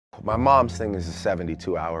My mom's thing is the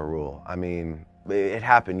 72-hour rule. I mean, it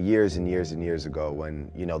happened years and years and years ago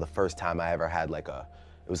when, you know, the first time I ever had like it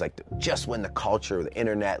was like just when the culture, the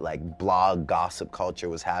internet, like blog gossip culture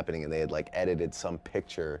was happening, and they had like edited some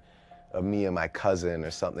picture of me and my cousin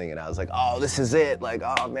or something, and I was like, oh, this is it. Like,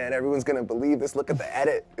 oh man, everyone's gonna believe this. Look at the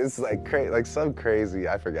edit. It's like crazy, like some crazy,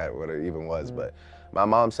 I forget what it even was, but my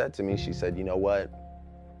mom said to me, she said, you know what?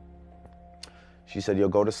 She said, you'll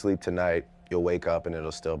go to sleep tonight, you'll wake up and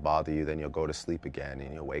it'll still bother you, then you'll go to sleep again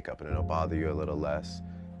and you'll wake up and it'll bother you a little less.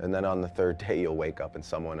 And then on the third day, you'll wake up and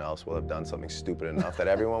someone else will have done something stupid enough that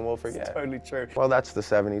everyone will forget. It's totally true. Well, that's the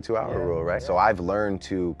 72-hour rule, right? Yeah. So I've learned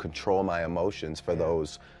to control my emotions for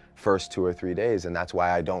those first 2 or 3 days, and that's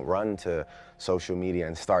why I don't run to social media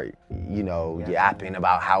and start, you know, yapping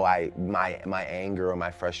about how my anger or my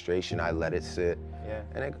frustration, I let it sit. Yeah.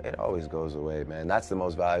 And it always goes away, man. That's the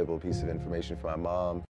most valuable piece of information for my mom.